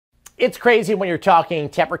It's crazy when you're talking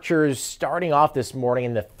temperatures starting off this morning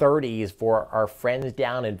in the 30s for our friends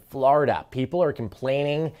down in Florida. People are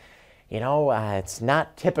complaining, it's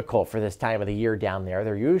not typical for this time of the year down there.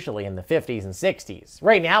 They're usually in the 50s and 60s.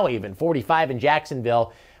 Right now, even 45 in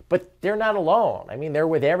Jacksonville, but they're not alone. I mean, they're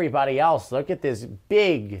with everybody else. Look at this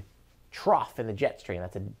big trough in the jet stream.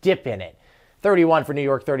 That's a dip in it. 31 for New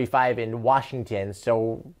York, 35 in Washington.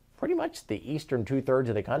 So pretty much the eastern two-thirds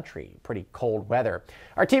of the country. Pretty cold weather.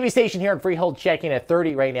 Our TV station here in Freehold checking at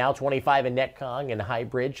 30 right now, 25 in Netcong and High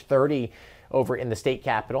Bridge, 30 over in the state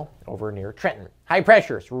capital, over near Trenton. High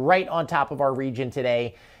pressures right on top of our region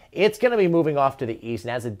today. It's going to be moving off to the east,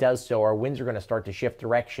 and as it does so, our winds are going to start to shift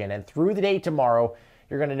direction. And through the day tomorrow,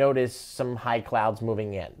 you're going to notice some high clouds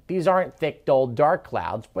moving in. These aren't thick, dull, dark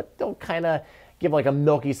clouds, but they'll kind of give like a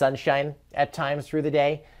milky sunshine at times through the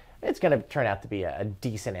day. It's going to turn out to be a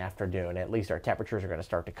decent afternoon. At least our temperatures are going to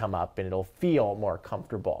start to come up and it'll feel more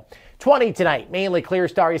comfortable. 20 tonight, mainly clear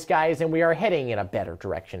starry skies, and we are heading in a better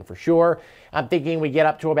direction for sure. I'm thinking we get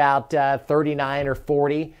up to about 39 or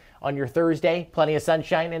 40 on your Thursday. Plenty of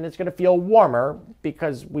sunshine, and it's going to feel warmer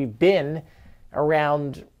because we've been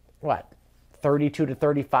around, 32 to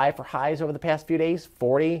 35 for highs over the past few days,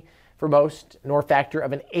 40 for most, north factor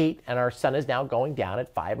of an 8, and our sun is now going down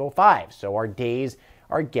at 5:05. So our days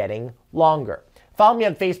are getting longer. Follow me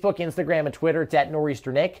on Facebook, Instagram, and Twitter. It's at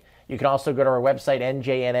Nor'easter Nick. You can also go to our website,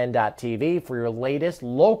 njnn.tv, for your latest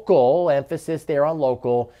local, emphasis there on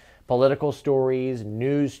local, political stories,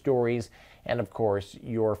 news stories, and of course,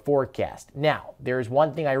 your forecast. Now, there's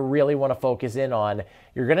one thing I really want to focus in on.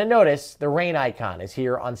 You're going to notice the rain icon is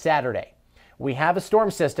here on Saturday. We have a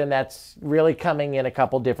storm system that's really coming in a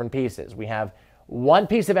couple different pieces. We have one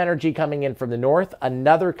piece of energy coming in from the north,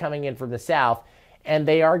 another coming in from the south, and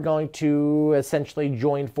they are going to essentially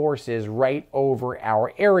join forces right over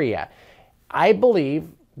our area. I believe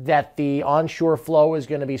that the onshore flow is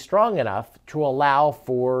going to be strong enough to allow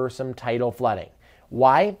for some tidal flooding.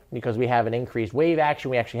 Why? Because we have an increased wave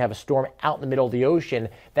action. We actually have a storm out in the middle of the ocean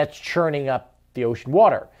that's churning up the ocean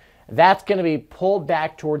water. That's going to be pulled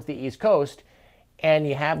back towards the East Coast, and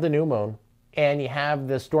you have the new moon, and you have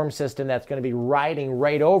the storm system that's going to be riding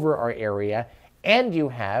right over our area, and you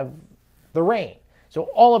have the rain. So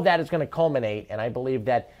all of that is going to culminate, and I believe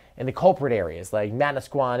that in the culprit areas like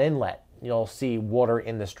Manasquan Inlet, you'll see water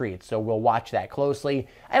in the streets. So we'll watch that closely.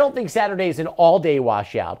 I don't think Saturday is an all-day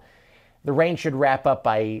washout. The rain should wrap up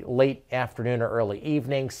by late afternoon or early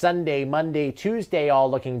evening. Sunday, Monday, Tuesday, all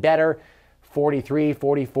looking better. 43,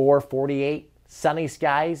 44, 48, sunny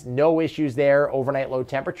skies, no issues there. Overnight low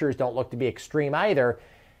temperatures don't look to be extreme either.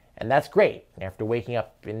 And that's great after waking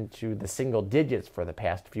up into the single digits for the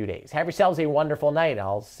past few days. Have yourselves a wonderful night.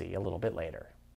 I'll see you a little bit later.